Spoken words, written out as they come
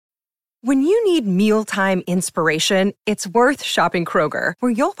When you need mealtime inspiration, it's worth shopping Kroger,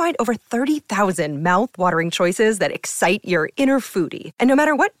 where you'll find over 30,000 mouth-watering choices that excite your inner foodie. And no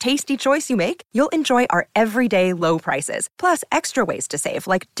matter what tasty choice you make, you'll enjoy our everyday low prices, plus extra ways to save,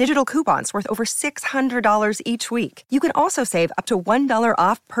 like digital coupons worth over $600 each week. You can also save up to $1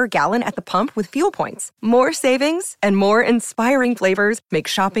 off per gallon at the pump with fuel points. More savings and more inspiring flavors make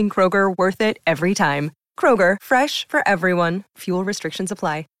shopping Kroger worth it every time. Kroger, fresh for everyone. Fuel restrictions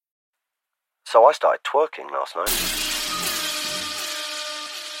apply. So I started twerking last night.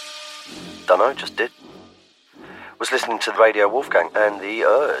 Dunno, just did. Was listening to the Radio Wolfgang and the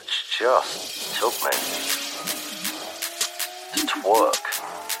urge just took me to twerk.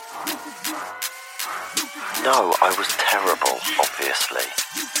 No, I was terrible, obviously.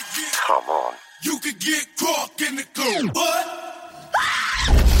 Come on. You could get caught in the club, but...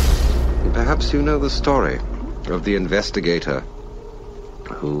 Perhaps you know the story of the investigator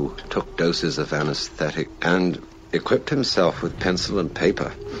who took doses of anesthetic and equipped himself with pencil and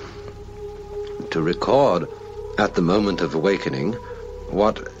paper to record, at the moment of awakening,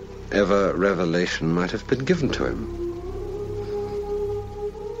 whatever revelation might have been given to him.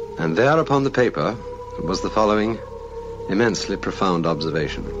 And there upon the paper was the following immensely profound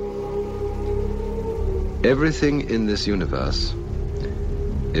observation. Everything in this universe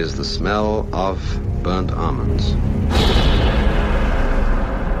is the smell of burnt almonds.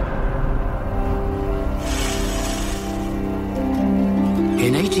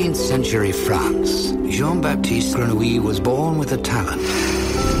 In 18th century France, Jean-Baptiste Grenouille was born with a talent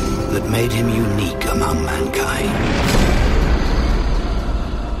that made him unique among mankind.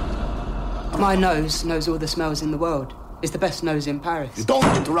 My nose knows all the smells in the world. It's the best nose in Paris. You don't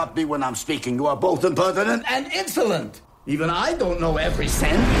interrupt me when I'm speaking. You are both impertinent and insolent. Even I don't know every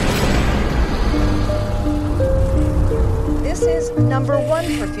scent. This is number one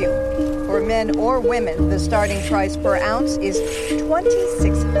perfume. For men or women, the starting price per ounce is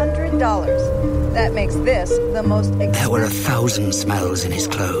 $2,600. That makes this the most expensive. There were 1,000 smells in his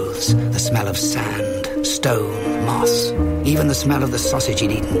clothes. The smell of sand, stone, moss, even the smell of the sausage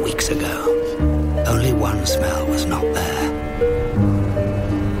he'd eaten weeks ago. Only one smell was not there.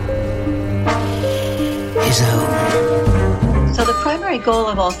 His own. So the primary goal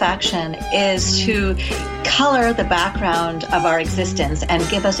of olfaction is to color the background of our existence and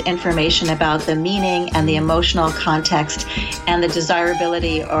give us information about the meaning and the emotional context and the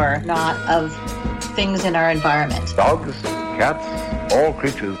desirability or not of things in our environment. Dogs, cats, all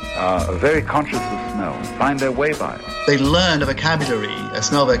creatures are very conscious of smell, find their way by it. They learn a vocabulary, a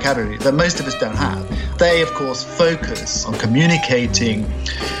smell vocabulary, that most of us don't have. They, of course, focus on communicating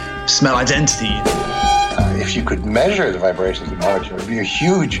smell identity. If you could measure the vibrations of molecules, it would be a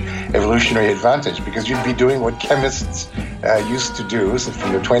huge evolutionary advantage because you'd be doing what chemists used to do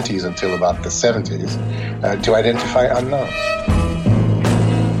from the 20s until about the 70s to identify unknowns.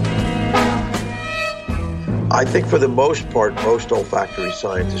 I think for the most part, most olfactory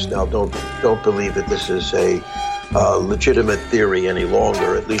scientists now don't believe that this is a legitimate theory any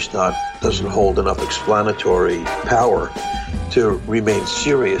longer, at least doesn't hold enough explanatory power to remain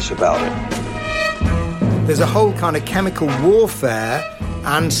serious about it. There's a whole kind of chemical warfare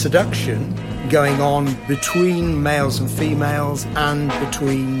and seduction going on between males and females and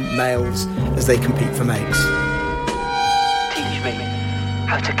between males as they compete for mates. Teach me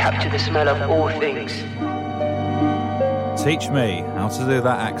how to capture the smell of all things. Teach me how to do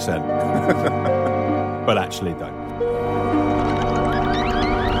that accent. But actually don't.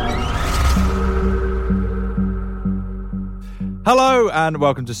 Hello and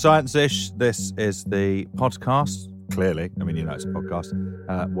welcome to Science-ish. This is the podcast, clearly, I mean, you know it's a podcast,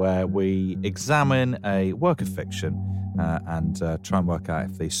 where we examine a work of fiction and try and work out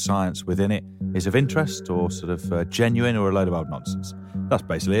if the science within it is of interest or sort of genuine or a load of old nonsense. That's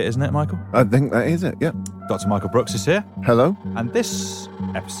basically it, isn't it, Michael? I think that is it, yeah. Dr. Michael Brooks is here. Hello. And this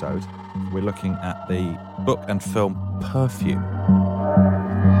episode, we're looking at the book and film Perfume,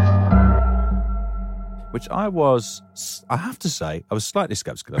 which I have to say, I was slightly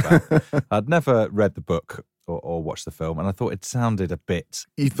sceptical about. I'd never read the book or watched the film, and I thought it sounded a bit...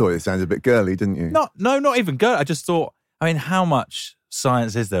 You thought it sounded a bit girly, didn't you? Not even girly. I just thought, I mean, how much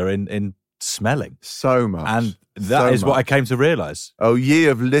science is there in smelling? So much. And that is what I came to realise. Oh, ye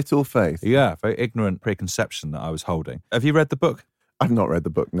of little faith. Yeah, very ignorant preconception that I was holding. Have you read the book? I've not read the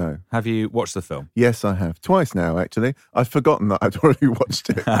book, no. Have you watched the film? Yes, I have. Twice now, actually. I've forgotten that I'd already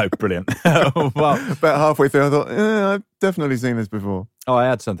watched it. Oh, brilliant. Well, about halfway through, I thought, I've definitely seen this before. Oh, I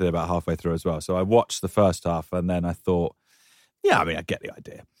had something about halfway through as well. So I watched the first half and then I thought, Yeah, I mean, I get the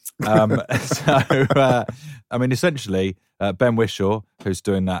idea. Essentially, Ben Whishaw, who's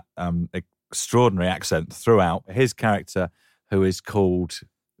doing that extraordinary accent throughout, his character, who is called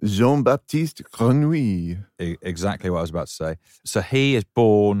Jean-Baptiste Grenouille. Exactly what I was about to say. So he is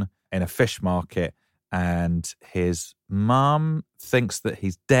born in a fish market, and his mum thinks that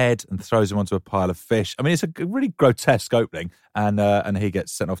he's dead and throws him onto a pile of fish. I mean, it's a really grotesque opening, and he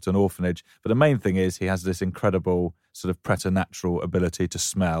gets sent off to an orphanage. But the main thing is he has this incredible sort of preternatural ability to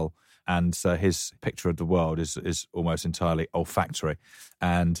smell, and so his picture of the world is almost entirely olfactory.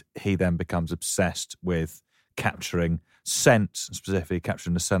 And he then becomes obsessed with capturing scent, specifically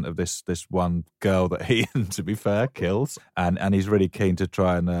capturing the scent of this one girl that he, to be fair, kills. And he's really keen to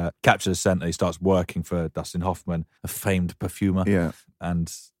try and capture the scent, and he starts working for Dustin Hoffman, a famed perfumer. Yeah.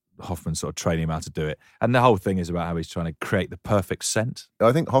 And Hoffman sort of training him how to do it. And the whole thing is about how he's trying to create the perfect scent.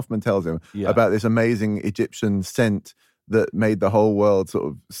 I think Hoffman tells him about this amazing Egyptian scent that made the whole world sort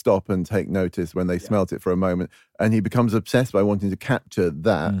of stop and take notice when they smelt it for a moment. And he becomes obsessed by wanting to capture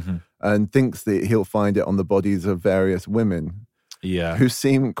that and thinks that he'll find it on the bodies of various women who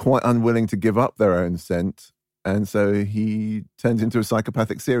seem quite unwilling to give up their own scent. And so he turns into a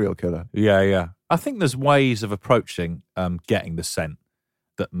psychopathic serial killer. Yeah. I think there's ways of approaching getting the scent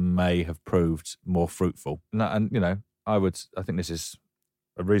that may have proved more fruitful. And I think this is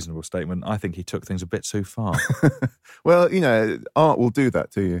a reasonable statement. I think he took things a bit too far. Well, art will do that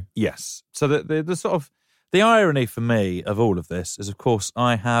to you. Yes. So the sort of the irony for me of all of this is, of course,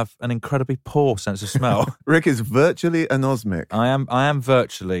 I have an incredibly poor sense of smell. Rick is virtually anosmic. I am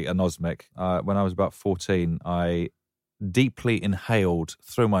virtually anosmic. When I was about 14, I deeply inhaled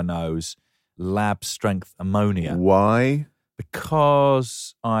through my nose lab strength ammonia. Why?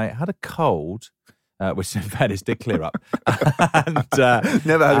 Because I had a cold. Which in fairness did clear up.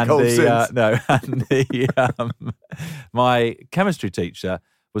 Never had a cold since. No, and my chemistry teacher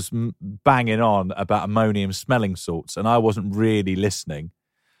was banging on about ammonium smelling salts, and I wasn't really listening,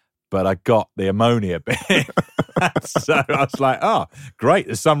 but I got the ammonia bit. So I was like, oh, great,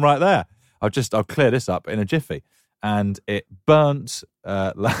 there's some right there. I'll clear this up in a jiffy. And it burnt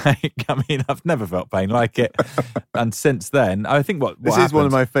I've never felt pain like it. And since then, I think this is one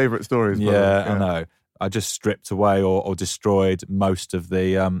of my favourite stories. Yeah, I know. I just stripped away or destroyed most of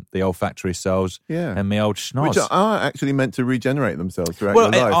the olfactory cells in my old schnoz. Which are actually meant to regenerate themselves throughout your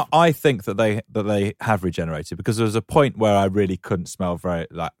life. I think that they have regenerated, because there was a point where I really couldn't smell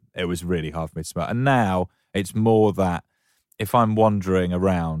it was really hard for me to smell. And now it's more that if I'm wandering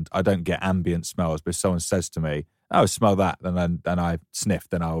around, I don't get ambient smells, but if someone says to me, oh, smell that, and then I sniff,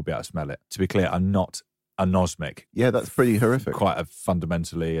 then I will be able to smell it. To be clear, I'm not anosmic. Yeah, that's pretty horrific. Quite a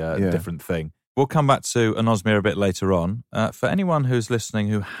fundamentally different thing. We'll come back to anosmia a bit later on. For anyone who's listening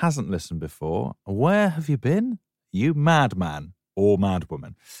who hasn't listened before, where have you been, you madman or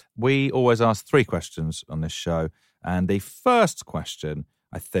madwoman? We always ask 3 questions on this show, and the first question,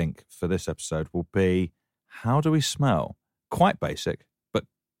 I think, for this episode will be, how do we smell? Quite basic, but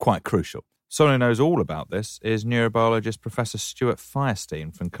quite crucial. Someone who knows all about this is neurobiologist Professor Stuart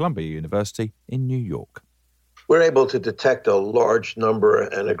Firestein from Columbia University in New York. We're able to detect a large number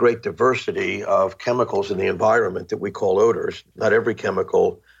and a great diversity of chemicals in the environment that we call odors. Not every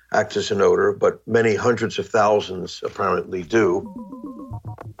chemical acts as an odor, but many hundreds of thousands apparently do.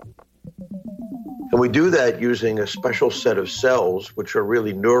 And we do that using a special set of cells, which are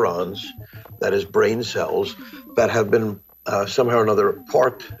really neurons, that is brain cells, that have been somehow or another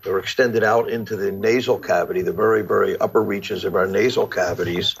part or extended out into the nasal cavity, the very, very upper reaches of our nasal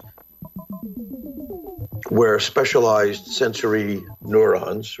cavities, where specialized sensory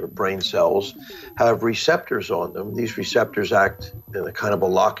neurons or brain cells have receptors on them. These receptors act in a kind of a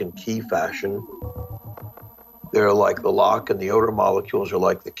lock and key fashion. They're like the lock, and the odor molecules are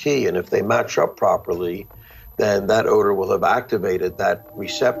like the key. And if they match up properly, then that odor will have activated that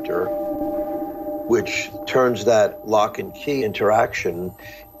receptor, which turns that lock and key interaction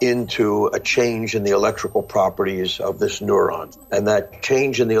into a change in the electrical properties of this neuron. And that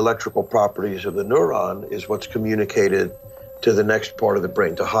change in the electrical properties of the neuron is what's communicated to the next part of the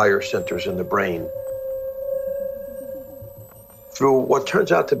brain, to higher centers in the brain. Through what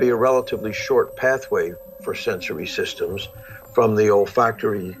turns out to be a relatively short pathway for sensory systems, from the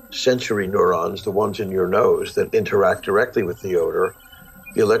olfactory sensory neurons, the ones in your nose that interact directly with the odor,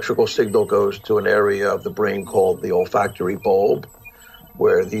 the electrical signal goes to an area of the brain called the olfactory bulb,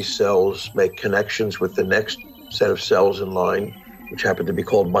 where these cells make connections with the next set of cells in line, which happen to be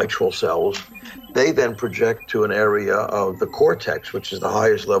called mitral cells. They then project to an area of the cortex, which is the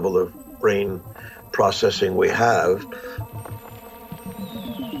highest level of brain processing we have.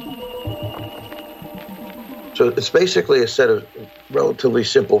 So So it's basically a set of relatively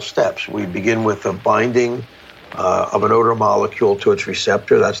simple steps. We begin with a binding of an odor molecule to its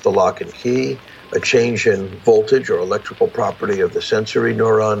receptor. That's the lock and key. A change in voltage or electrical property of the sensory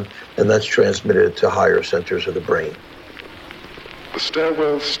neuron, and that's transmitted to higher centers of the brain. The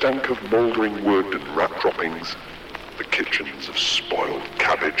stairwells stank of mouldering wood and rat droppings, the kitchens of spoiled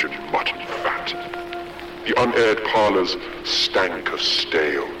cabbage and mutton fat. The unaired parlours stank of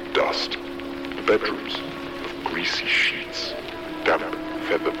stale dust, the bedrooms of greasy sheets, damp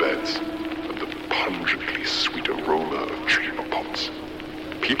feather beds, and the pungently sweet aroma of chamber pots.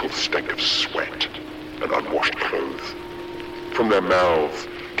 People stank of sweat and unwashed clothes. From their mouths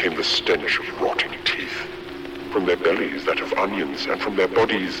came the stench of rotting teeth. From their bellies that of onions, and from their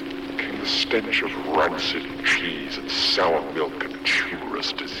bodies came the stench of rancid cheese and sour milk and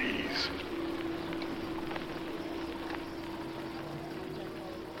tumorous disease.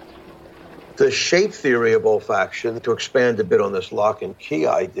 The shape theory of olfaction, to expand a bit on this lock and key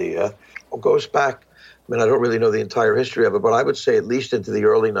idea, goes back, I mean, I don't really know the entire history of it, but I would say at least into the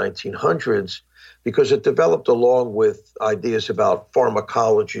early 1900s, because it developed along with ideas about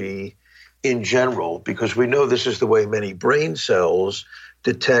pharmacology in general, because we know this is the way many brain cells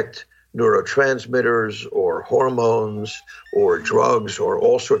detect neurotransmitters or hormones or drugs or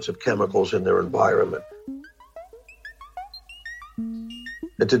all sorts of chemicals in their environment.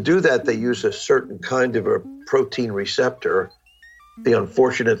 And to do that, they use a certain kind of a protein receptor, the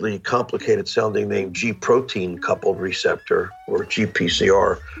unfortunately complicated sounding name G-protein coupled receptor, or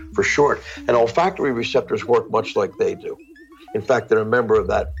GPCR for short. And olfactory receptors work much like they do. In fact, they're a member of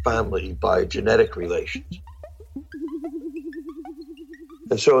that family by genetic relations.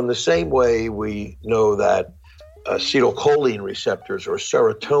 And so in the same way, we know that acetylcholine receptors or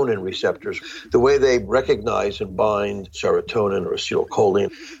serotonin receptors, the way they recognize and bind serotonin or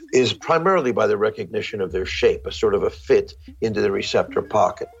acetylcholine is primarily by the recognition of their shape, a sort of a fit into the receptor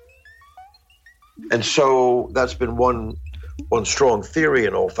pocket. And so that's been one strong theory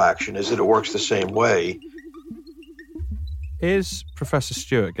in olfaction, is that it works the same way. Is Professor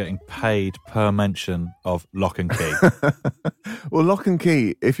Stewart getting paid per mention of lock and key? Well, lock and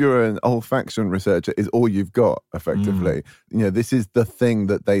key, if you're an olfaction researcher, is all you've got, effectively. You know, this is the thing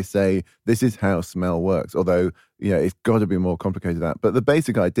that they say, this is how smell works. Although, you know, it's got to be more complicated than that. But the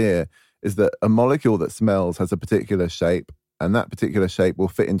basic idea is that a molecule that smells has a particular shape, and that particular shape will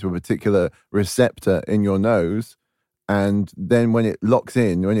fit into a particular receptor in your nose. And then when it locks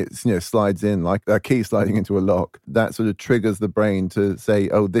in, when it slides in, like a key sliding into a lock, that sort of triggers the brain to say,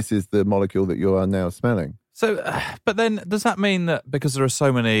 oh, this is the molecule that you are now smelling. So, but then does that mean that because there are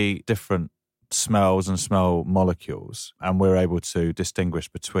so many different smells and smell molecules, and we're able to distinguish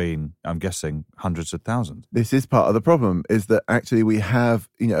between, I'm guessing, hundreds of thousands? This is part of the problem, is that actually we have,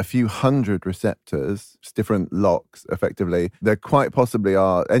 a few hundred receptors, different locks, effectively. There quite possibly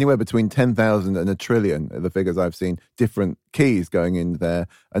are anywhere between 10,000 and a trillion, the figures I've seen, different keys going in there,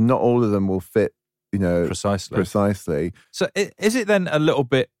 and not all of them will fit, precisely. So is it then a little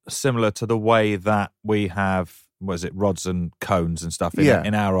bit similar to the way that we have, rods and cones and stuff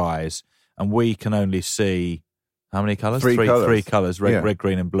in our eyes? And we can only see, how many colours? Three colours, red,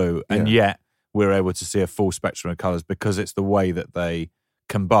 green and blue. And yet we're able to see a full spectrum of colours because it's the way that they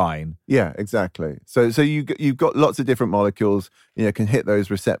combine. Yeah, exactly. So you've got lots of different molecules, can hit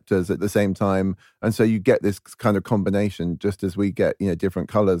those receptors at the same time. And so you get this kind of combination, just as we get, different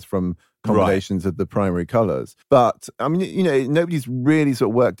colours from combinations of the primary colours. But, I mean, nobody's really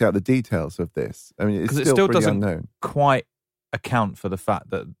sort of worked out the details of this. I mean, it's still pretty unknown. Quite account for the fact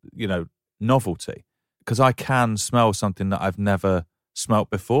that, novelty, because I can smell something that I've never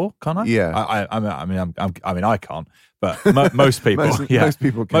smelt before, can't I? Yeah. I mean, I can't, but most people, most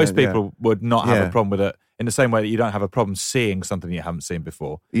people can, most people would not have a problem with it. In the same way that you don't have a problem seeing something you haven't seen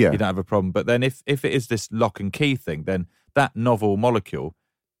before, you don't have a problem. But then if it is this lock and key thing, then that novel molecule,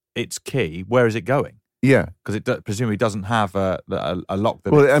 its key, where is it going? Yeah, because it presumably doesn't have a lock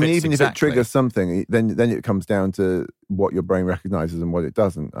that. Well, I mean, even if it triggers something, then it comes down to what your brain recognizes and what it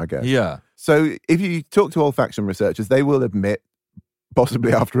doesn't, I guess. Yeah. So if you talk to olfaction researchers, they will admit,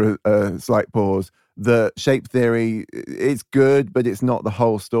 possibly after a slight pause, that shape theory, it's good, but it's not the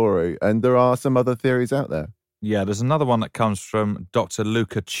whole story. And there are some other theories out there. Yeah, there's another one that comes from Dr.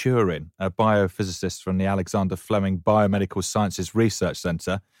 Luca Turin, a biophysicist from the Alexander Fleming Biomedical Sciences Research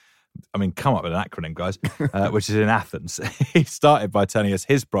Centre. I mean, come up with an acronym, guys, which is in Athens. He started by telling us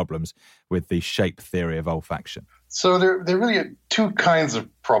his problems with the shape theory of olfaction. So there really are two kinds of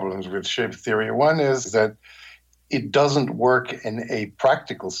problems with shape theory. One is that it doesn't work in a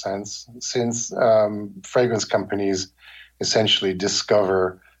practical sense, since fragrance companies essentially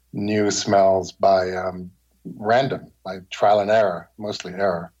discover new smells by random, by trial and error, mostly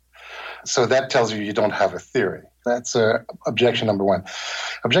error. So that tells you don't have a theory. That's objection number one.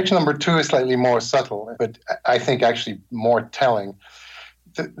 Objection number two is slightly more subtle, but I think actually more telling.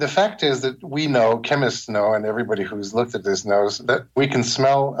 The fact is that we know, chemists know, and everybody who's looked at this knows, that we can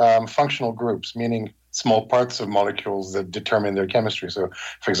smell functional groups, meaning small parts of molecules that determine their chemistry. So,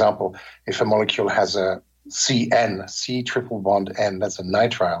 for example, if a molecule has a CN, C triple bond N, that's a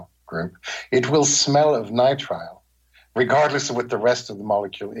nitrile group, it will smell of nitrile, regardless of what the rest of the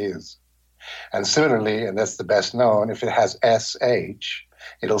molecule is. And similarly, and that's the best known, if it has SH,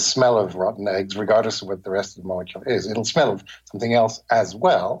 it'll smell of rotten eggs, regardless of what the rest of the molecule is. It'll smell of something else as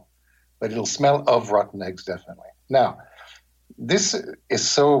well, but it'll smell of rotten eggs, definitely. Now, this is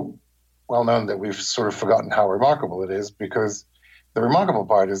so well known that we've sort of forgotten how remarkable it is, because the remarkable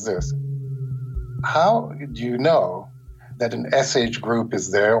part is this. How do you know that an SH group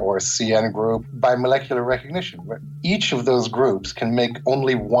is there or a CN group? By molecular recognition. Each of those groups can make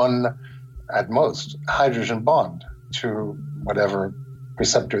only one, at most, hydrogen bond to whatever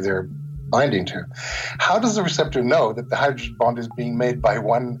receptor they're binding to. How does the receptor know that the hydrogen bond is being made by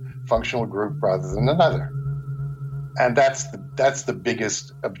one functional group rather than another? And that's the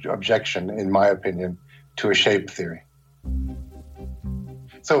biggest objection, in my opinion, to a shape theory.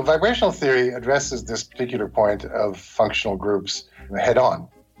 So vibrational theory addresses this particular point of functional groups head on.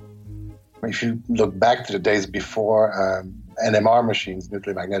 If you look back to the days before NMR machines,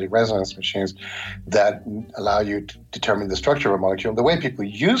 nuclear magnetic resonance machines, that allow you to determine the structure of a molecule, the way people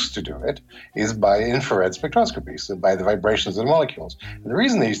used to do it is by infrared spectroscopy, so by the vibrations of the molecules. And the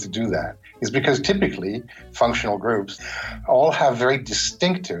reason they used to do that is because typically functional groups all have very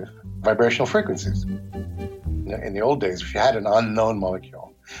distinctive vibrational frequencies. In the old days, if you had an unknown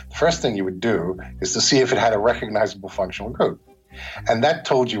molecule, the first thing you would do is to see if it had a recognizable functional group. And that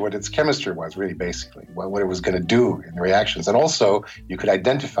told you what its chemistry was, really, basically, what it was going to do in the reactions. And also, you could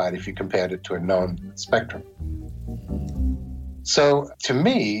identify it if you compared it to a known spectrum. So, to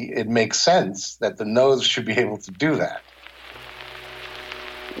me, it makes sense that the nose should be able to do that.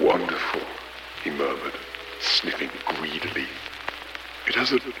 Wonderful, he murmured, sniffing greedily. It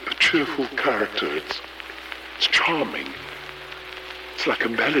has a cheerful character. It's charming. It's like a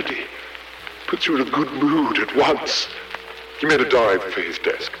melody. Puts you in a good mood at once. He made a dive for his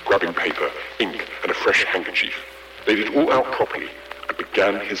desk, grabbing paper, ink, and a fresh handkerchief, laid it all out properly, and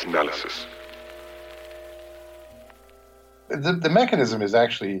began his analysis. The mechanism is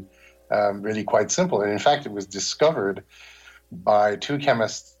actually really quite simple, and in fact it was discovered by two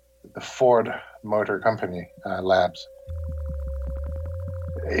chemists at the Ford Motor Company labs.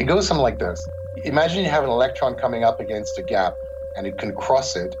 It goes something like this. Imagine you have an electron coming up against a gap, and it can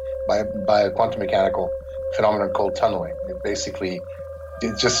cross it by a quantum mechanical phenomenon called tunneling.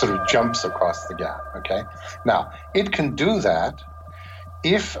 It just sort of jumps across the gap, okay? Now, it can do that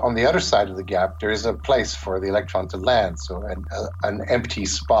if on the other side of the gap there is a place for the electron to land, so an empty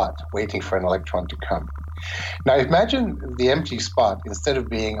spot waiting for an electron to come. Now, imagine the empty spot, instead of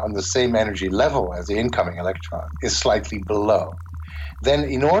being on the same energy level as the incoming electron, is slightly below. Then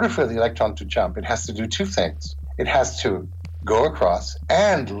in order for the electron to jump, it has to do two things. It has to go across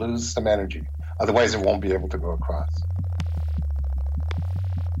and lose some energy. Otherwise, it won't be able to go across.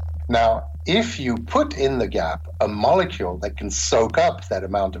 Now, if you put in the gap a molecule that can soak up that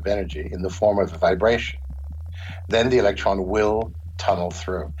amount of energy in the form of a vibration, then the electron will tunnel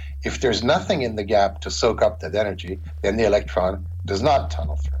through. If there's nothing in the gap to soak up that energy, then the electron does not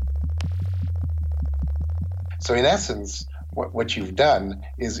tunnel through. So in essence, what you've done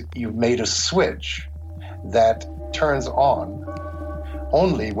is you've made a switch that turns on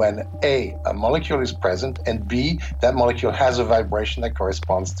only when A, a molecule is present, and B, that molecule has a vibration that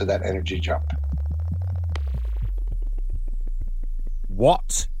corresponds to that energy jump.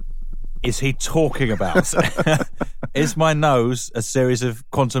 What is he talking about? Is my nose a series of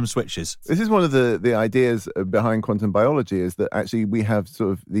quantum switches? This is one of the ideas behind quantum biology, is that actually we have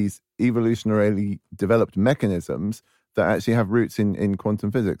sort of these evolutionarily developed mechanisms that actually have roots in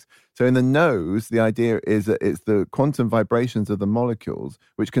quantum physics. So in the nose, the idea is that it's the quantum vibrations of the molecules,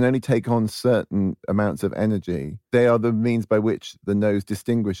 which can only take on certain amounts of energy. They are the means by which the nose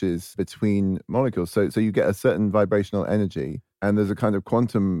distinguishes between molecules. So you get a certain vibrational energy, and there's a kind of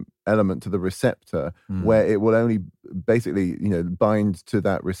quantum element to the receptor where it will only basically, bind to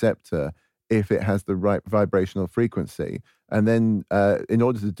that receptor if it has the right vibrational frequency. And then in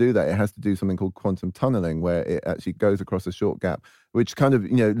order to do that, it has to do something called quantum tunneling, where it actually goes across a short gap, which kind of,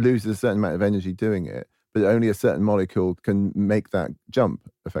 loses a certain amount of energy doing it, but only a certain molecule can make that jump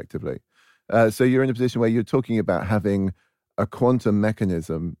effectively. So you're in a position where you're talking about having a quantum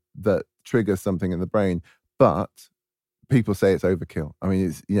mechanism that triggers something in the brain, but people say it's overkill. I mean,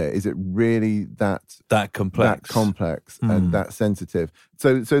 is it really that complex and that sensitive?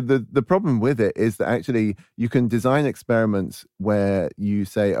 So the problem with it is that actually you can design experiments where you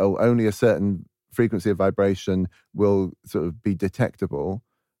say, oh, only a certain frequency of vibration will sort of be detectable.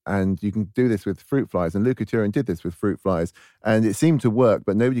 And you can do this with fruit flies. And Luca Turin did this with fruit flies. And it seemed to work,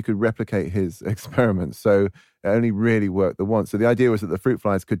 but nobody could replicate his experiments. So it only really worked the once. So the idea was that the fruit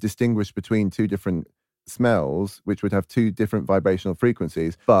flies could distinguish between two different smells, which would have two different vibrational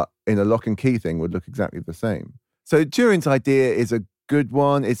frequencies, but in a lock and key thing would look exactly the same. So Turin's idea is a good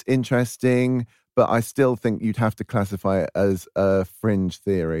one. It's interesting, but I still think you'd have to classify it as a fringe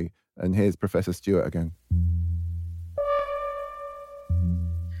theory. And here's Professor Stewart again.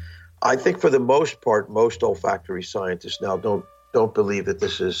 I think for the most part, most olfactory scientists now don't believe that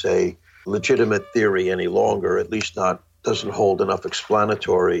this is a legitimate theory any longer, at least not doesn't hold enough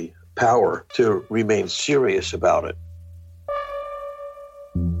explanatory power to remain serious about it.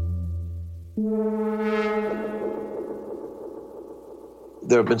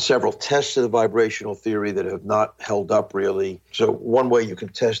 There have been several tests of the vibrational theory that have not held up really. So one way you can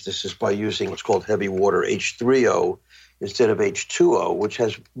test this is by using what's called heavy water H3O instead of H2O, which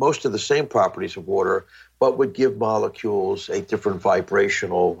has most of the same properties of water, but would give molecules a different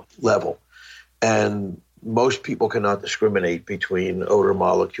vibrational level. And most people cannot discriminate between odor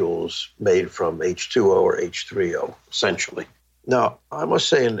molecules made from H2O or H3O, essentially. Now, I must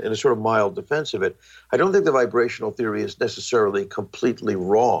say, in a sort of mild defense of it, I don't think the vibrational theory is necessarily completely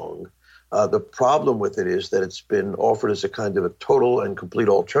wrong. The problem with it is that it's been offered as a kind of a total and complete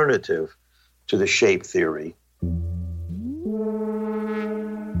alternative to the shape theory.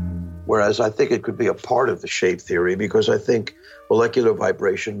 Whereas I think it could be a part of the shape theory, because I think molecular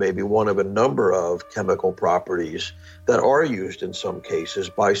vibration may be one of a number of chemical properties that are used in some cases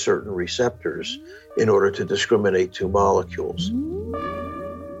by certain receptors in order to discriminate two molecules.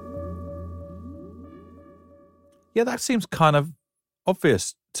 Yeah, that seems kind of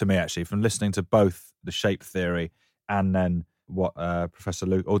obvious to me, actually, from listening to both the shape theory and then what Professor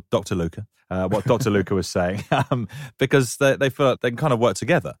Luca, or Dr. Luca, what Dr. Luca was saying, because they feel like they can kind of work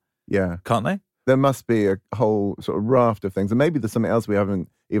together. Yeah. Can't they? There must be a whole sort of raft of things. And maybe there's something else we haven't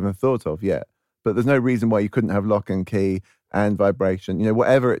even thought of yet. But there's no reason why you couldn't have lock and key and vibration. You know,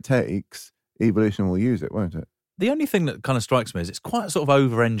 whatever it takes, evolution will use it, won't it? The only thing that kind of strikes me is it's quite sort of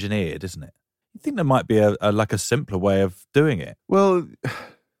over-engineered, isn't it? You think there might be a simpler way of doing it? Well,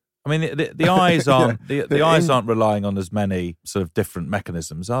 I mean, the eyes aren't the eyes aren't relying on as many sort of different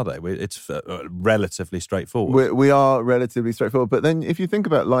mechanisms, are they? It's relatively straightforward. We are relatively straightforward. But then if you think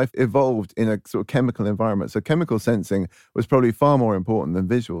about life evolved in a sort of chemical environment, so chemical sensing was probably far more important than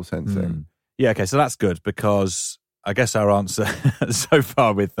visual sensing. Yeah, okay, so that's good, because I guess our answer so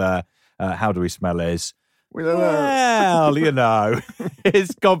far with how do we smell is, we don't know. Well, you know,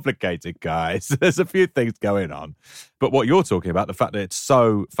 it's complicated, guys. There's a few things going on. But what you're talking about, the fact that it's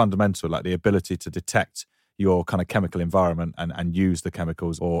so fundamental, like the ability to detect your kind of chemical environment and use the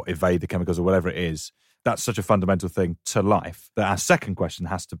chemicals or evade the chemicals or whatever it is, that's such a fundamental thing to life that our second question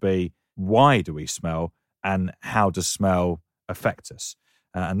has to be, why do we smell and how does smell affect us?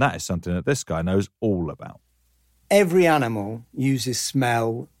 And that is something that this guy knows all about. Every animal uses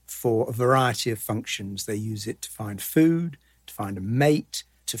smell for a variety of functions. They use it to find food, to find a mate,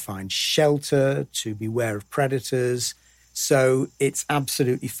 to find shelter, to beware of predators. So it's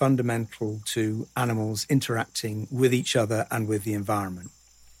absolutely fundamental to animals interacting with each other and with the environment.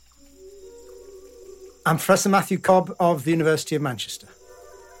 I'm Professor Matthew Cobb of the University of Manchester.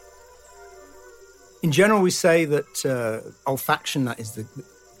 In general, we say that olfaction, that is the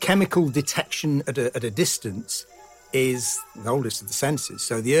chemical detection at a distance, is the oldest of the senses.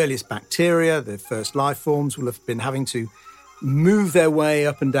 So the earliest bacteria, the first life forms, will have been having to move their way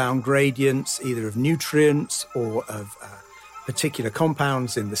up and down gradients, either of nutrients or of particular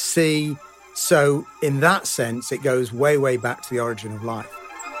compounds in the sea. So in that sense, it goes way, way back to the origin of life.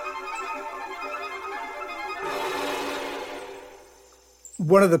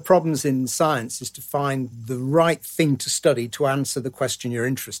 One of the problems in science is to find the right thing to study to answer the question you're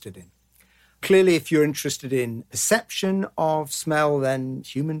interested in. Clearly, if you're interested in perception of smell, then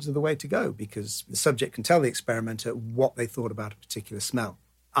humans are the way to go, because the subject can tell the experimenter what they thought about a particular smell.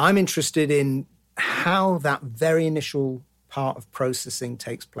 I'm interested in how that very initial part of processing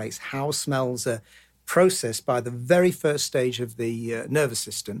takes place, how smells are processed by the very first stage of the nervous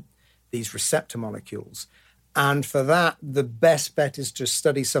system, these receptor molecules. And for that, the best bet is to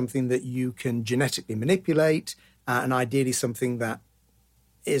study something that you can genetically manipulate, and ideally something that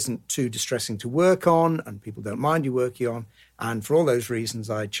isn't too distressing to work on and people don't mind you working on. And for all those reasons,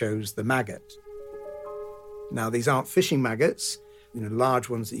 I chose the maggot. Now, these aren't fishing maggots, large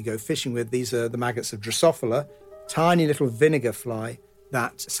ones that you go fishing with. These are the maggots of Drosophila, tiny little vinegar fly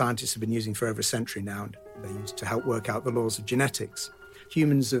that scientists have been using for over a century now, and they use to help work out the laws of genetics.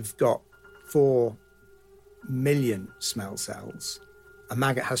 Humans have got 4 million smell cells. A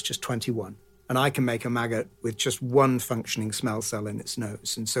maggot has just 21. And I can make a maggot with just one functioning smell cell in its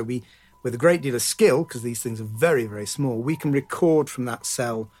nose. And so with a great deal of skill, because these things are very, very small, we can record from that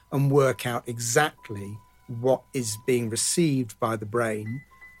cell and work out exactly what is being received by the brain,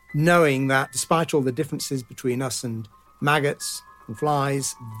 knowing that despite all the differences between us and maggots and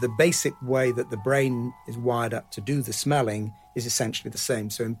flies, the basic way that the brain is wired up to do the smelling is essentially the same.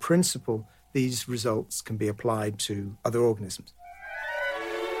 So in principle, these results can be applied to other organisms.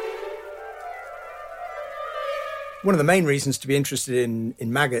 One of the main reasons to be interested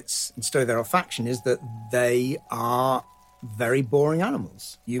in maggots and study their olfaction is that they are very boring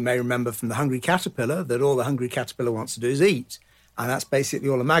animals. You may remember from the hungry caterpillar that all the hungry caterpillar wants to do is eat. And that's basically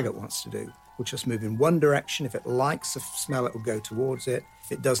all a maggot wants to do. It will just move in one direction. If it likes a smell, it will go towards it.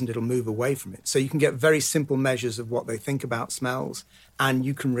 If it doesn't, it'll move away from it. So you can get very simple measures of what they think about smells. And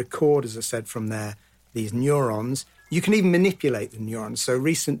you can record, as I said, from there, these neurons. You can even manipulate the neurons. So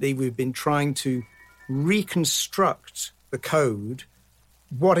recently we've been trying to reconstruct the code,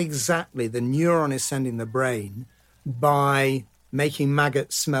 what exactly the neuron is sending the brain by making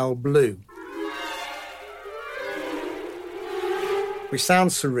maggots smell blue. Which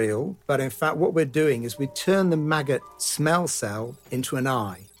sounds surreal, but in fact what we're doing is we turn the maggot smell cell into an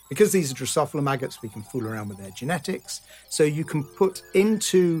eye. Because these are Drosophila maggots, we can fool around with their genetics. So you can put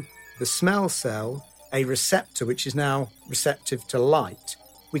into the smell cell a receptor which is now receptive to light.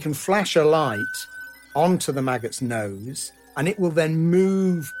 We can flash a light onto the maggot's nose, and it will then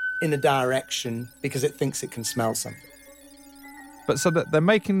move in a direction because it thinks it can smell something. But so that they're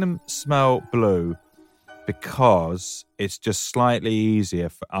making them smell blue because it's just slightly easier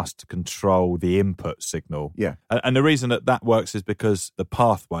for us to control the input signal. Yeah. And the reason that works is because the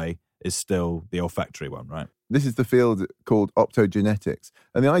pathway is still the olfactory one, right? This is the field called optogenetics.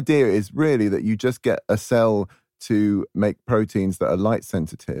 And the idea is really that you just get a cell to make proteins that are light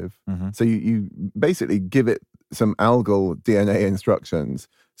sensitive. Mm-hmm. So you basically give it some algal DNA instructions.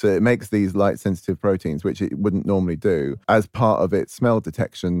 So it makes these light sensitive proteins, which it wouldn't normally do, as part of its smell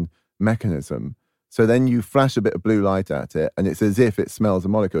detection mechanism. So then you flash a bit of blue light at it, and it's as if it smells a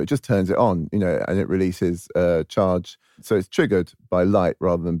molecule. It just turns it on, and it releases a charge. So it's triggered by light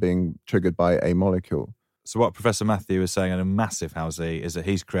rather than being triggered by a molecule. So what Professor Matthew is saying in a massive housey is that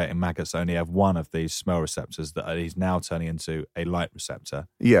he's creating maggots that only have one of these smell receptors that he's now turning into a light receptor.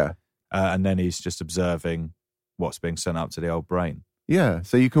 Yeah. And then he's just observing what's being sent up to the old brain. Yeah,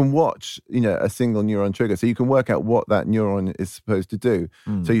 so you can watch, a single neuron trigger. So you can work out what that neuron is supposed to do.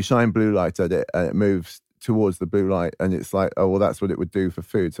 Mm. So you shine blue light at it and it moves towards the blue light, and it's like, oh, well, that's what it would do for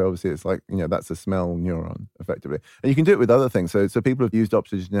food. So obviously it's like, that's a smell neuron, effectively. And you can do it with other things. So people have used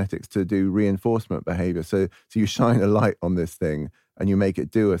optogenetics to do reinforcement behavior. So you shine a light on this thing and you make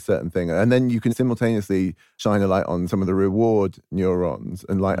it do a certain thing. And then you can simultaneously shine a light on some of the reward neurons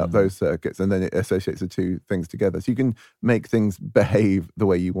and light up those circuits, and then it associates the two things together. So you can make things behave the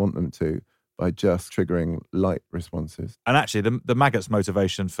way you want them to by just triggering light responses. And actually, the maggot's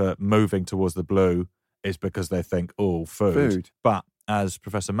motivation for moving towards the blue is because they think, oh, food. But as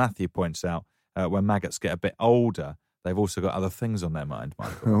Professor Matthew points out, when maggots get a bit older, they've also got other things on their mind,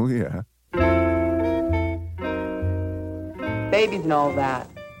 Michael. Oh, yeah. Babies and all that.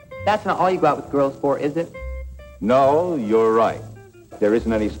 That's not all you go out with girls for, is it? No, you're right. There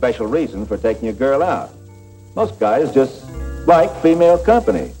isn't any special reason for taking a girl out. Most guys just like female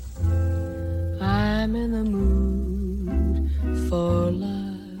company. I'm in the mood for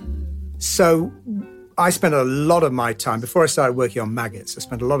love. So I spent a lot of my time, before I started working on maggots, I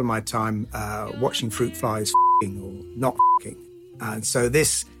spent a lot of my time watching fruit flies f***ing or not f***ing. And so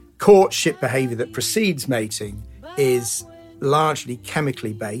this courtship behavior that precedes mating is largely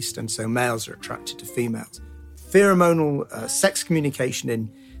chemically based, and so males are attracted to females. Pheromonal sex communication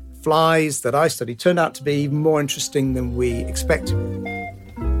in flies that I studied turned out to be even more interesting than we expected.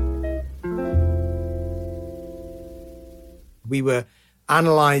 We were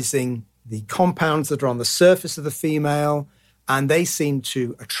analysing the compounds that are on the surface of the female, and they seemed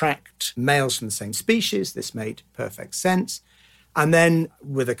to attract males from the same species. This made perfect sense. And then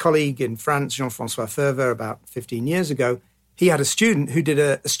with a colleague in France, Jean-François Ferver, about 15 years ago, he had a student who did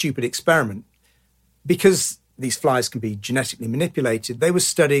a stupid experiment. Because these flies can be genetically manipulated, they were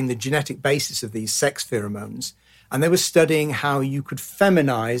studying the genetic basis of these sex pheromones, and they were studying how you could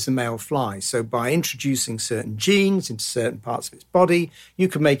feminize a male fly. So by introducing certain genes into certain parts of its body, you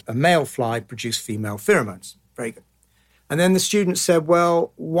could make a male fly produce female pheromones. Very good. And then the student said,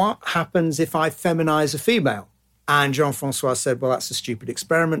 well, what happens if I feminize a female? And Jean-Francois said, well, that's a stupid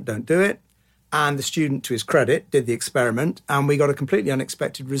experiment, don't do it. And the student, to his credit, did the experiment, and we got a completely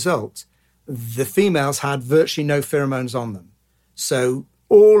unexpected result. The females had virtually no pheromones on them. So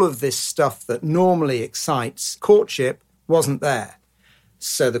all of this stuff that normally excites courtship wasn't there.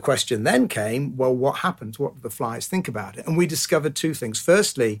 So the question then came, well, what happens? What do the flies think about it? And we discovered two things.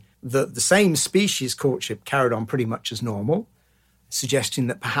 Firstly, that the same species courtship carried on pretty much as normal, suggesting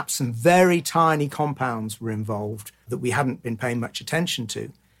that perhaps some very tiny compounds were involved that we hadn't been paying much attention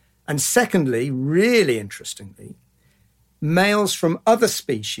to. And secondly, really interestingly, males from other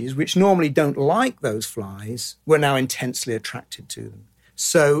species, which normally don't like those flies, were now intensely attracted to them.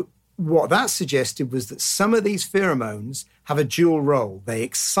 So what that suggested was that some of these pheromones have a dual role. They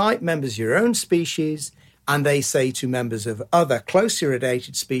excite members of your own species, and they say to members of other closely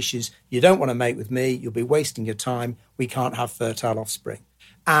related species, you don't want to mate with me, you'll be wasting your time, we can't have fertile offspring.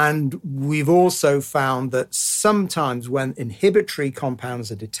 And we've also found that sometimes when inhibitory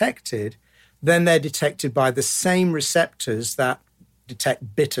compounds are detected, then they're detected by the same receptors that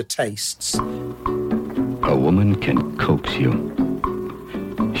detect bitter tastes. A woman can coax you.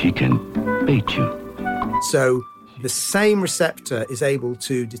 She can bait you. So the same receptor is able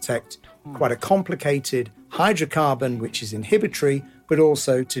to detect quite a complicated hydrocarbon, which is inhibitory, but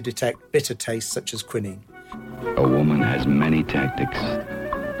also to detect bitter tastes such as quinine. A woman has many tactics.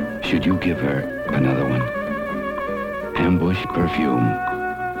 Should you give her another one? Ambush Perfume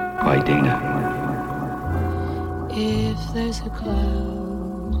by Dana. If there's a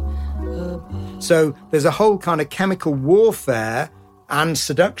cloud above. So there's a whole kind of chemical warfare and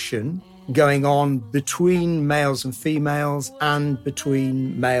seduction going on between males and females and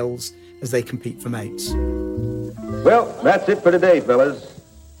between males as they compete for mates. Well, that's it for today, fellas.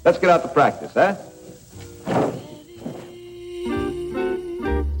 Let's get out to practice, huh?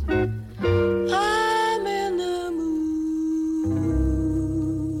 I'm in the mood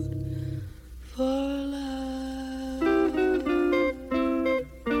for love.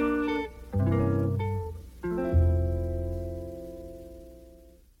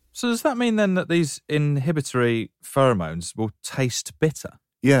 So does that mean then that these inhibitory pheromones will taste bitter?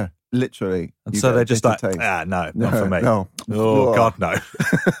 Yeah, literally. And so they're just like, no, not for me. No. Oh, God, no.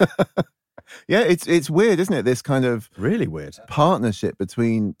 Yeah, it's weird, isn't it? This kind of really weird partnership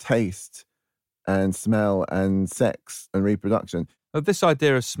between taste and smell and sex and reproduction. This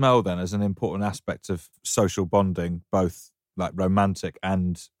idea of smell then as an important aspect of social bonding, both like romantic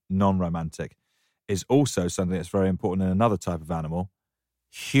and non-romantic, is also something that's very important in another type of animal,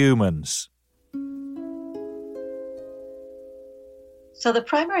 humans. So the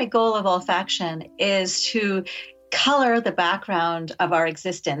primary goal of olfaction is to color the background of our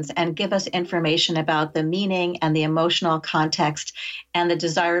existence and give us information about the meaning and the emotional context and the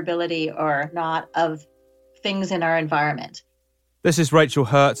desirability or not of things in our environment. This is Rachel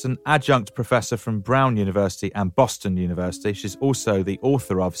Hertz, an adjunct professor from Brown University and Boston University. She's also the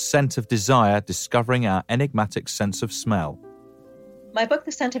author of Scent of Desire, Discovering Our Enigmatic Sense of Smell. My book,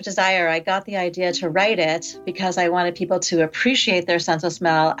 The Scent of Desire, I got the idea to write it because I wanted people to appreciate their sense of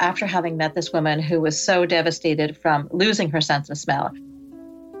smell after having met this woman who was so devastated from losing her sense of smell.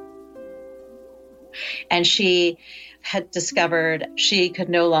 And she had discovered she could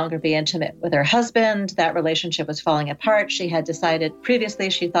no longer be intimate with her husband. That relationship was falling apart. She had decided previously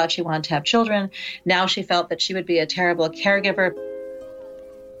she thought she wanted to have children. Now she felt that she would be a terrible caregiver.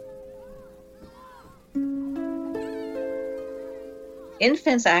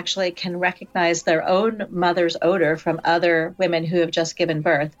 Infants actually can recognize their own mother's odor from other women who have just given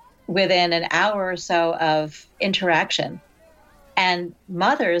birth within an hour or so of interaction. And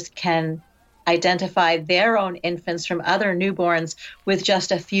mothers can identify their own infants from other newborns with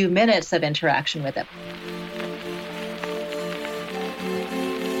just a few minutes of interaction with them.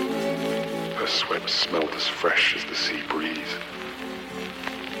 Her sweat smelled as fresh as the sea breeze.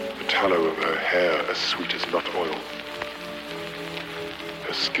 The tallow of her hair as sweet as nut oil.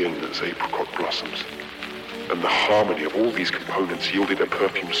 Her skin as apricot blossoms, and the harmony of all these components yielded a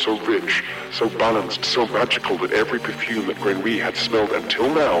perfume so rich, so balanced, so magical that every perfume that Grenouille had smelled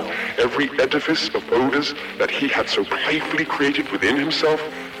until now, every edifice of odors that he had so playfully created within himself,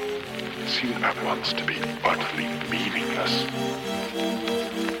 seemed at once to be utterly meaningless.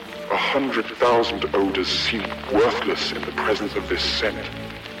 100,000 odors seemed worthless in the presence of this scent.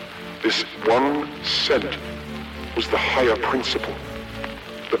 This one scent was the higher principle,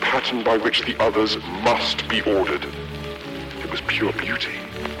 the pattern by which the others must be ordered. It was pure beauty.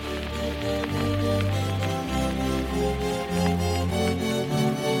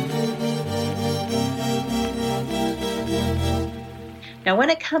 Now,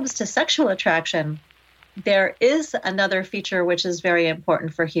 when it comes to sexual attraction, there is another feature which is very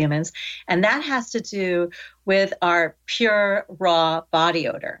important for humans, and that has to do with our pure, raw body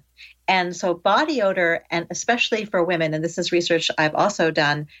odor. And so body odor, and especially for women, and this is research I've also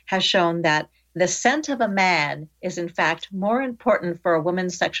done, has shown that the scent of a man is, in fact, more important for a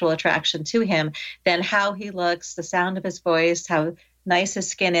woman's sexual attraction to him than how he looks, the sound of his voice, how nice his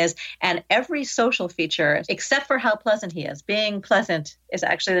skin is, and every social feature, except for how pleasant he is. Being pleasant is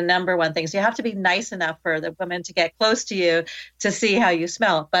actually the number one thing. So you have to be nice enough for the woman to get close to you to see how you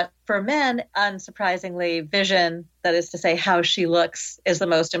smell. But for men, unsurprisingly, vision, that is to say how she looks, is the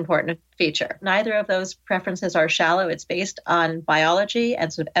most important feature. Neither of those preferences are shallow. It's based on biology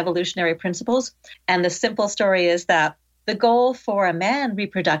and sort of evolutionary principles. And the simple story is that the goal for a man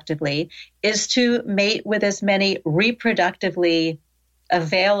reproductively is to mate with as many reproductively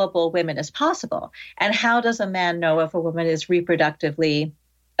available women as possible. And how does a man know if a woman is reproductively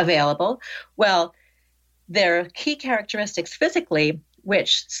available? Well, there are key characteristics physically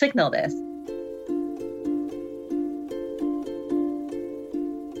which signal this.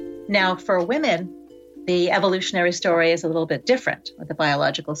 Now, for women, the evolutionary story is a little bit different with the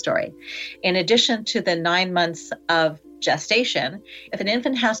biological story. In addition to the 9 months of gestation, if an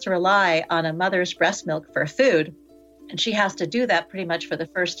infant has to rely on a mother's breast milk for food, and she has to do that pretty much for the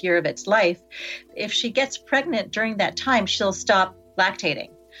first year of its life, if she gets pregnant during that time, she'll stop lactating.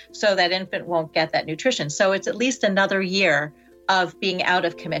 So that infant won't get that nutrition. So it's at least another year of being out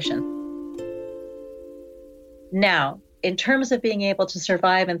of commission. Now, in terms of being able to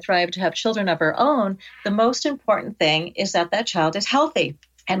survive and thrive to have children of her own, the most important thing is that that child is healthy.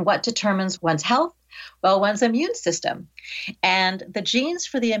 And what determines one's health? Well, one's immune system. And the genes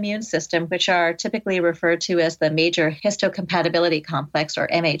for the immune system, which are typically referred to as the major histocompatibility complex, or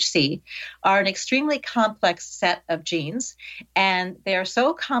MHC, are an extremely complex set of genes. And they are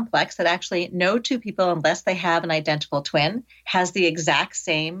so complex that actually no two people, unless they have an identical twin, has the exact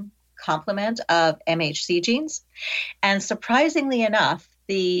same complement of MHC genes. And surprisingly enough,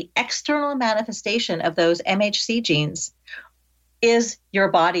 the external manifestation of those MHC genes is your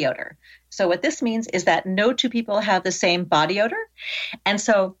body odor. So what this means is that no two people have the same body odor. And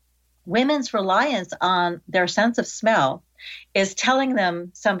so women's reliance on their sense of smell is telling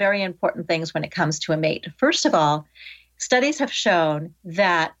them some very important things when it comes to a mate. First of all, studies have shown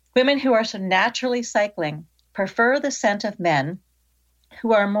that women who are so naturally cycling prefer the scent of men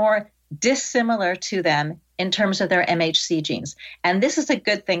who are more dissimilar to them in terms of their MHC genes. And this is a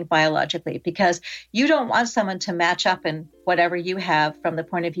good thing biologically, because you don't want someone to match up in whatever you have from the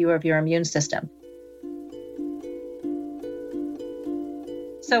point of view of your immune system.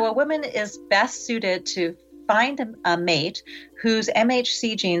 So a woman is best suited to find a mate whose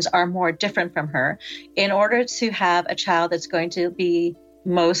MHC genes are more different from her in order to have a child that's going to be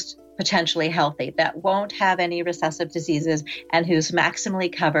most potentially healthy, that won't have any recessive diseases, and who's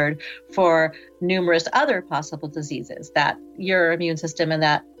maximally covered for numerous other possible diseases that your immune system and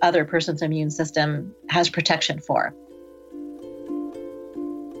that other person's immune system has protection for.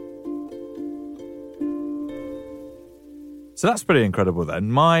 So that's pretty incredible then.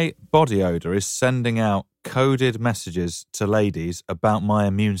 My body odor is sending out coded messages to ladies about my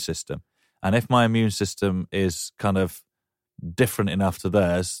immune system. And if my immune system is kind of different enough to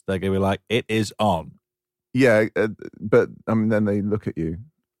theirs, they're going to be like, it is on. Yeah, but I mean, then they look at you,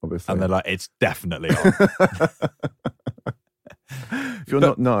 obviously. And they're like, it's definitely on. If you're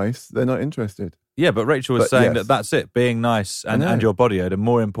not nice, they're not interested. Yeah, but Rachel was saying that that's it, being nice and your body odor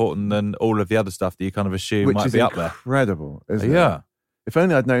more important than all of the other stuff that you kind of assume might be up there. Which is incredible, isn't it? Yeah. If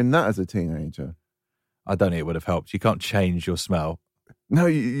only I'd known that as a teenager. I don't think it would have helped. You can't change your smell. No,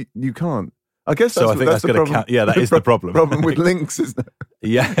 you can't. I guess so. I think that's going to count. Yeah, that is the problem. Problem with Lynx, isn't it?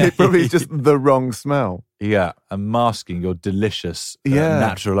 Yeah, it's probably just the wrong smell. Yeah, and masking your delicious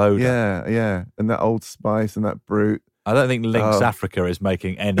natural odor. Yeah, and that Old Spice and that Brute. I don't think Lynx Africa is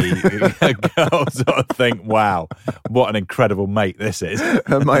making any girls sort of think, wow, what an incredible mate this is.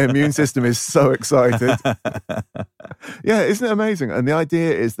 My immune system is so excited. Yeah, isn't it amazing? And the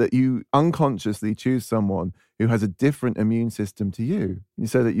idea is that you unconsciously choose someone who has a different immune system to you,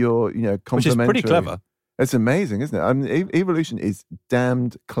 so that you're, complementary. Which is pretty clever. It's amazing, isn't it? I mean, evolution is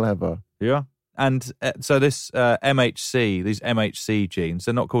damned clever. Yeah. And so this MHC, these MHC genes,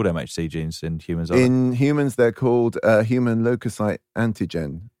 they're not called MHC genes in humans, are they? In humans, they're called human leukocyte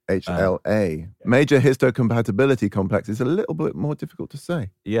antigen, HLA. Major histocompatibility complex is a little bit more difficult to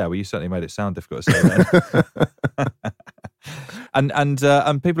say. Yeah, well, you certainly made it sound difficult to say that.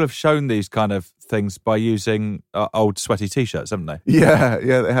 And people have shown these kind of things by using old sweaty T-shirts, haven't they? Yeah,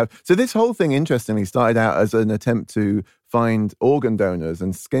 they have. So this whole thing, interestingly, started out as an attempt to find organ donors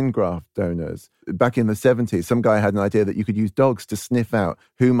and skin graft donors. Back in the 70s, some guy had an idea that you could use dogs to sniff out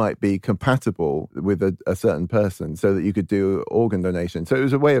who might be compatible with a certain person so that you could do organ donation. So it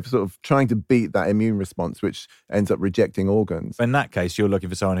was a way of sort of trying to beat that immune response, which ends up rejecting organs. In that case, you're looking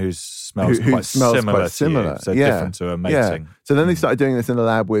for someone who smells quite similar to you, so different to a mating. Yeah. So then they started doing this in the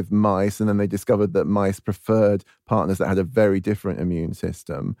lab with mice, and then they discovered that mice preferred partners that had a very different immune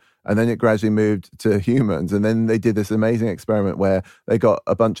system. And then it gradually moved to humans. And then they did this amazing experiment where they got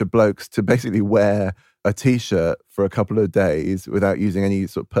a bunch of blokes to basically wear a T-shirt for a couple of days without using any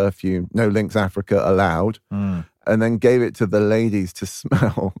sort of perfume, no Lynx Africa allowed, and then gave it to the ladies to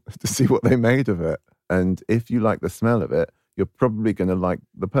smell to see what they made of it. And if you like the smell of it, you're probably going to like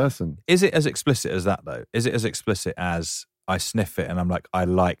the person. Is it as explicit as that, though? Is it as explicit as I sniff it and I'm like, I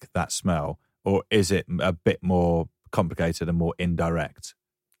like that smell? Or is it a bit more complicated and more indirect?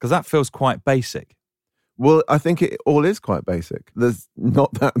 Because that feels quite basic. Well, I think it all is quite basic. There's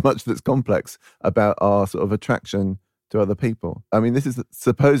not that much that's complex about our sort of attraction to other people. I mean, this is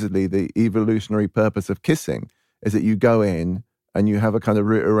supposedly the evolutionary purpose of kissing, is that you go in and you have a kind of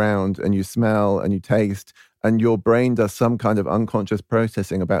root around and you smell and you taste, and your brain does some kind of unconscious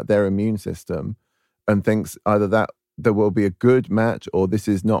processing about their immune system and thinks either that there will be a good match or this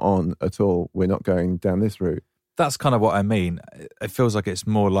is not on at all. We're not going down this route. That's kind of what I mean. It feels like it's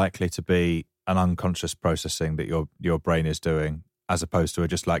more likely to be an unconscious processing that your brain is doing, as opposed to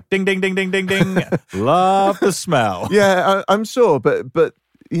just like ding, ding, ding, ding, ding, ding. Love the smell. Yeah, I'm sure. But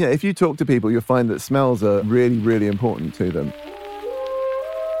you know, if you talk to people, you'll find that smells are really, really important to them.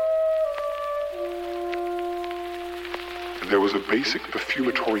 There was a basic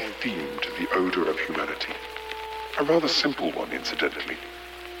perfumatory theme to the odor of humanity. A rather simple one, incidentally.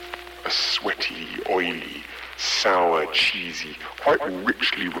 A sweaty, oily, sour, cheesy, quite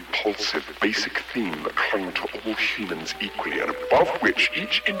richly repulsive basic theme that clung to all humans equally and above which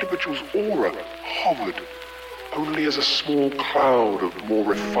each individual's aura hovered only as a small cloud of more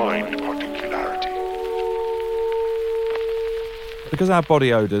refined particularity. Because our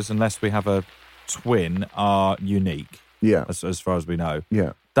body odours, unless we have a twin, are unique. Yeah. As far as we know.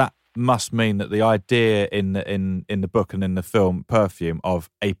 Yeah. That must mean that the idea in the book and in the film Perfume of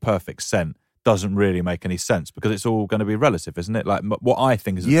a perfect scent doesn't really make any sense, because it's all going to be relative, isn't it? Like what I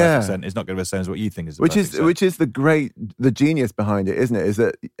think is a perfect scent is not going to be the same as what you think is a perfect scent. Which is the genius behind it, isn't it? Is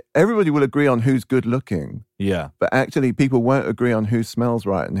that everybody will agree on who's good looking. Yeah. But actually people won't agree on who smells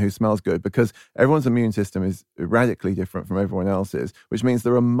right and who smells good, because everyone's immune system is radically different from everyone else's, which means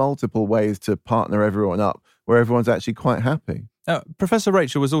there are multiple ways to partner everyone up where everyone's actually quite happy. Professor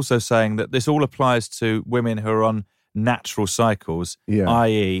Rachel was also saying that this all applies to women who are on natural cycles,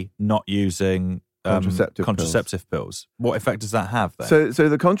 i.e. not using contraceptive pills. What effect does that have then? So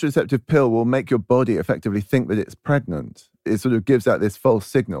the contraceptive pill will make your body effectively think that it's pregnant. It sort of gives out this false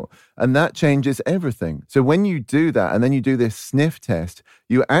signal, and that changes everything. So when you do that and then you do this sniff test,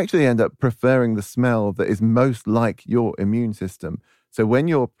 you actually end up preferring the smell that is most like your immune system. So when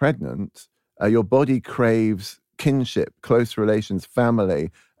you're pregnant, your body craves kinship, close relations, family,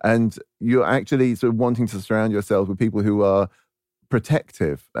 and you're actually sort of wanting to surround yourself with people who are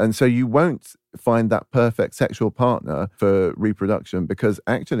protective. And so you won't find that perfect sexual partner for reproduction, because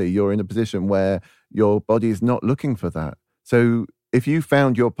actually you're in a position where your body is not looking for that. So if you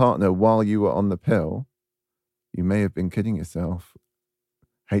found your partner while you were on the pill, you may have been kidding yourself.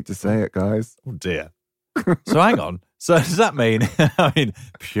 Hate to say it, guys. Oh dear. So hang on. So does that mean, I mean,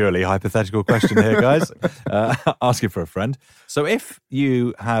 purely hypothetical question here, guys, asking for a friend. So if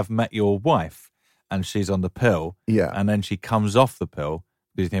you have met your wife and she's on the pill, and then she comes off the pill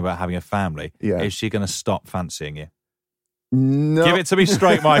because you think about having a family, is she going to stop fancying you? No. Give it to me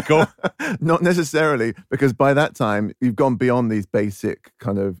straight, Michael. Not necessarily, because by that time, you've gone beyond these basic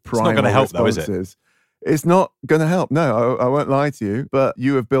kind of primal It's not going to help responses. though, is it? It's not going to help. No, I won't lie to you. But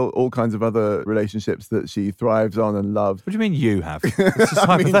you have built all kinds of other relationships that she thrives on and loves. What do you mean you have? This is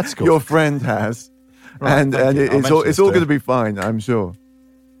hypothetical. Your friend has. Right, and it's all going to be fine, I'm sure.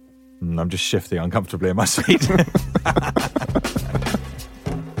 I'm just shifting uncomfortably in my seat.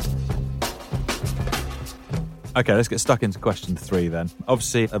 Okay, let's get stuck into question 3 then.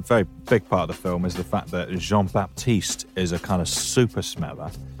 Obviously, a very big part of the film is the fact that Jean-Baptiste is a kind of super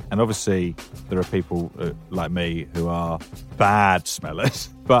smeller. And obviously, there are people like me who are bad smellers.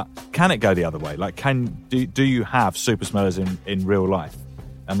 But can it go the other way? Like, do you have super smellers in real life?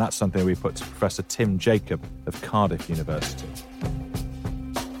 And that's something we put to Professor Tim Jacob of Cardiff University.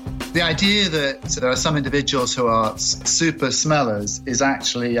 The idea that there are some individuals who are super smellers is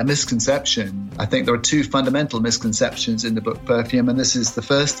actually a misconception. I think there are two fundamental misconceptions in the book Perfume, and this is the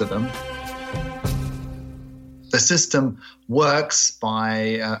first of them. The system works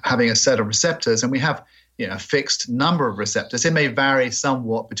by having a set of receptors, and we have a fixed number of receptors. It may vary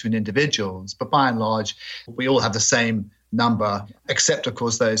somewhat between individuals, but by and large, we all have the same number, except, of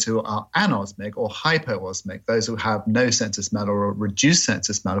course, those who are anosmic or hypoosmic, those who have no sense of smell or a reduced sense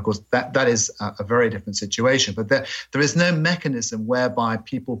of smell. Of course, that is a very different situation. But there is no mechanism whereby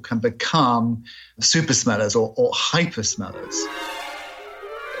people can become super smellers or hyper smellers.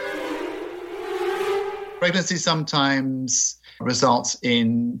 Pregnancy sometimes results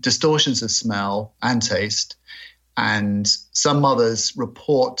in distortions of smell and taste, and some mothers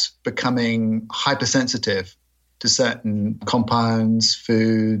report becoming hypersensitive to certain compounds,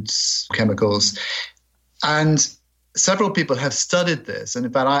 foods, chemicals. And several people have studied this. And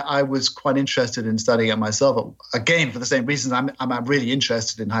in fact, I was quite interested in studying it myself, again, for the same reasons. I'm really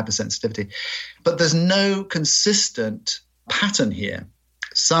interested in hypersensitivity. But there's no consistent pattern here.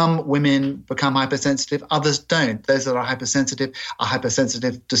 Some women become hypersensitive, others don't. Those that are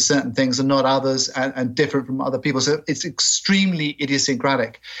hypersensitive to certain things and not others, and different from other people. So it's extremely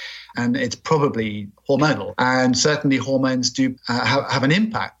idiosyncratic. And it's probably hormonal. And certainly hormones do have an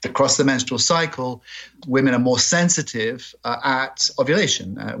impact. Across the menstrual cycle, women are more sensitive at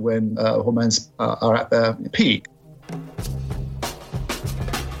ovulation when hormones are at their peak.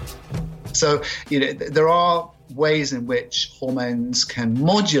 So there are ways in which hormones can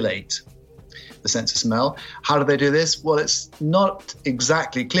modulate the sense of smell. How do they do this? Well, it's not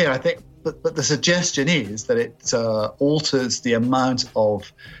exactly clear, I think, but the suggestion is that it alters the amount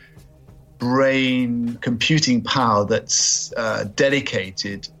of brain computing power that's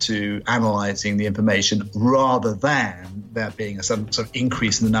dedicated to analyzing the information rather than there being some sort of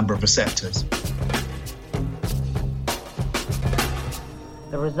increase in the number of receptors.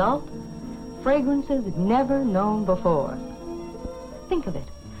 The result? Fragrances never known before. Think of it,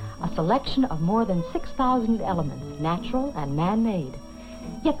 a selection of more than 6,000 elements, natural and man-made.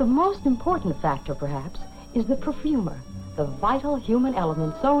 Yet the most important factor, perhaps, is the perfumer, the vital human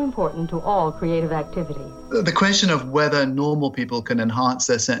element so important to all creative activity. The question of whether normal people can enhance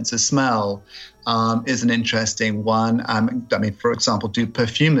their sense of smell is an interesting one. I mean, for example, do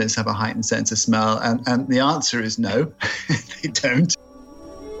perfumers have a heightened sense of smell? And the answer is no, they don't.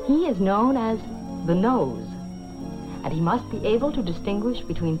 He is known as the nose, and he must be able to distinguish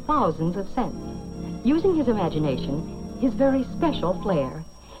between thousands of scents. Using his imagination, his very special flair,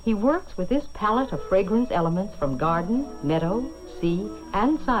 he works with this palette of fragrance elements from garden, meadow, sea,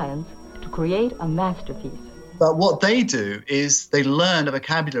 and science to create a masterpiece. But what they do is they learn a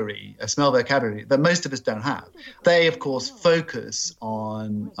vocabulary, a smell vocabulary, that most of us don't have. They, of course, focus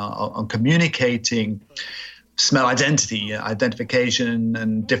on communicating smell identification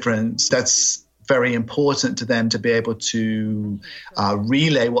and difference. That's very important to them to be able to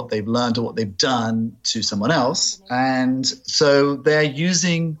relay what they've learned or what they've done to someone else. And so they're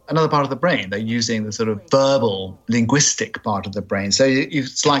using another part of the brain. They're using the sort of verbal, linguistic part of the brain. So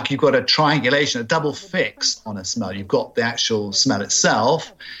it's like you've got a triangulation, a double fix on a smell. You've got the actual smell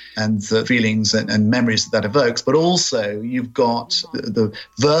itself and the feelings and memories that evokes, but also you've got the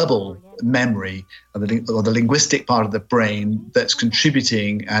verbal memory or the linguistic part of the brain that's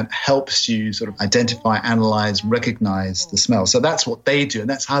contributing and helps you sort of identify, analyze, recognize the smell. So that's what they do, and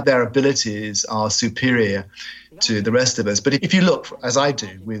that's how their abilities are superior to the rest of us. But if you look, as I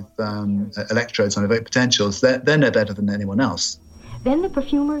do, with electrodes on evoked potentials, they're no better than anyone else. Then the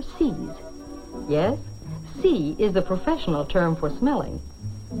perfumer sees. Yes, see is the professional term for smelling.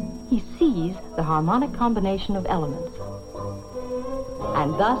 He sees the harmonic combination of elements.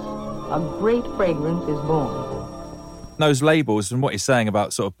 And thus, a great fragrance is born. Those labels and what you're saying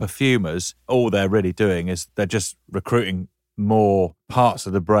about sort of perfumers, all they're really doing is they're just recruiting more parts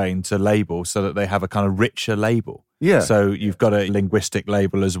of the brain to label so that they have a kind of richer label. Yeah. So you've got a linguistic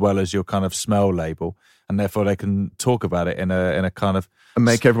label as well as your kind of smell label, and therefore they can talk about it in a kind of... And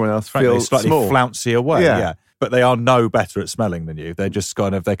make everyone else feel slightly small. flouncier way. Yeah. But they are no better at smelling than you. They're just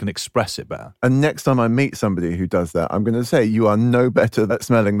kind of, they can express it better. And next time I meet somebody who does that, I'm going to say, you are no better at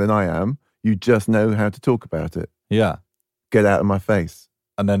smelling than I am. You just know how to talk about it. Yeah. Get out of my face.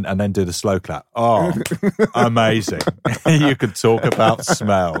 And then do the slow clap. Oh, amazing. You could talk about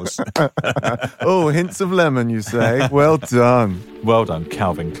smells. Oh, hints of lemon, you say? Well done. Well done,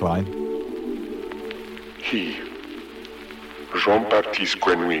 Calvin Klein. He, Jean-Baptiste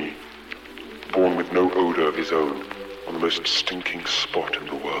Grenouille, born with no odour of his own, on the most stinking spot in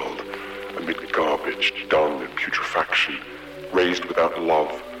the world, amid garbage, dung and putrefaction, raised without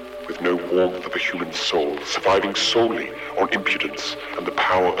love, with no warmth of a human soul, surviving solely on impudence and the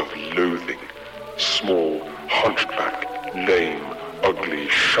power of loathing. Small, hunchback, lame, ugly,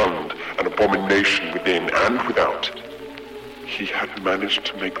 shunned, an abomination within and without. He had managed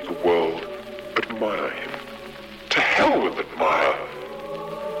to make the world admire him. To hell with admire!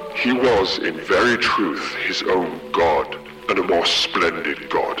 He was, in very truth, his own god, and a more splendid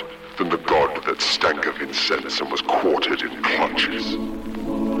god than the god that stank of incense and was quartered in clutches.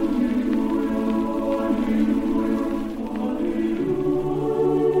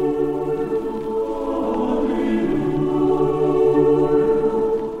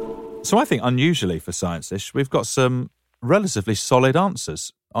 So I think, unusually for Science-ish, we've got some relatively solid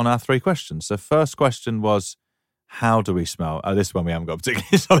answers on our three questions. So first question was, how do we smell? Oh, this one we haven't got a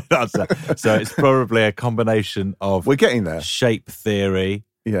particularly solid answer. So it's probably a combination of... We're getting there. ...shape theory.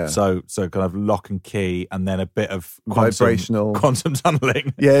 Yeah. So kind of lock and key, and then a bit of vibrational quantum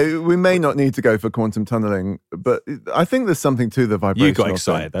tunneling. Yeah, we may not need to go for quantum tunneling, but I think there's something to the vibrational. You got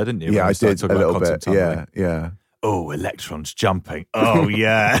excited though, didn't you? Yeah, I did a little bit. Tunneling. Yeah. Oh, electrons jumping. Oh,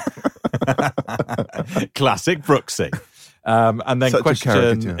 yeah. Classic Brooksy. And then Such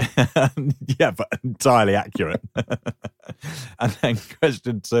question... yeah, but entirely accurate. And then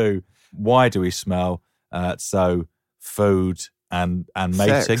question 2, why do we smell? So food and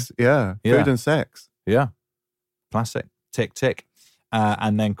mating. Sex, yeah. Food and sex. Yeah. Classic. Tick, tick.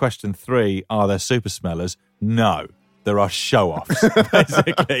 And then question 3, are there super smellers? No. There are show-offs,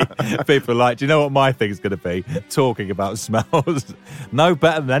 basically. People are like, do you know what my thing's going to be? Talking about smells. No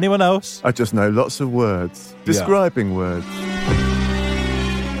better than anyone else. I just know lots of words. Describing words.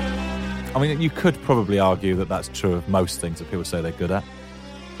 I mean, you could probably argue that that's true of most things that people say they're good at.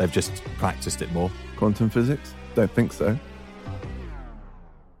 They've just practiced it more. Quantum physics? Don't think so.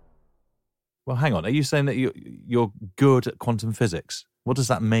 Well, hang on. Are you saying that you're good at quantum physics? What does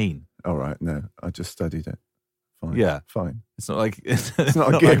that mean? All right, no. I just studied it. Fine. Yeah. Fine. It's not like it's not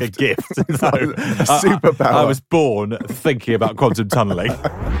a not gift. like a gift. It's No. not a superpower. I was born thinking about quantum tunneling.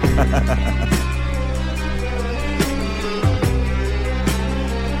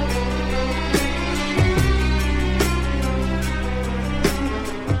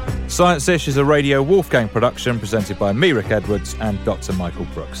 Science-ish is a Radio Wolfgang production presented by me, Rick Edwards, and Dr. Michael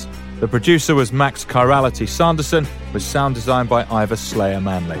Brooks. The producer was Max Chirality Sanderson, with sound design by Ivor Slayer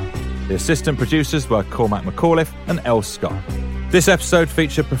Manley. The assistant producers were Cormac McAuliffe and Elle Scott. This episode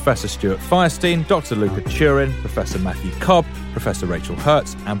featured Professor Stuart Firestein, Dr. Luca Turin, Professor Matthew Cobb, Professor Rachel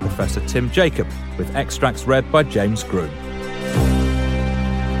Hertz, and Professor Tim Jacob, with extracts read by James Groom.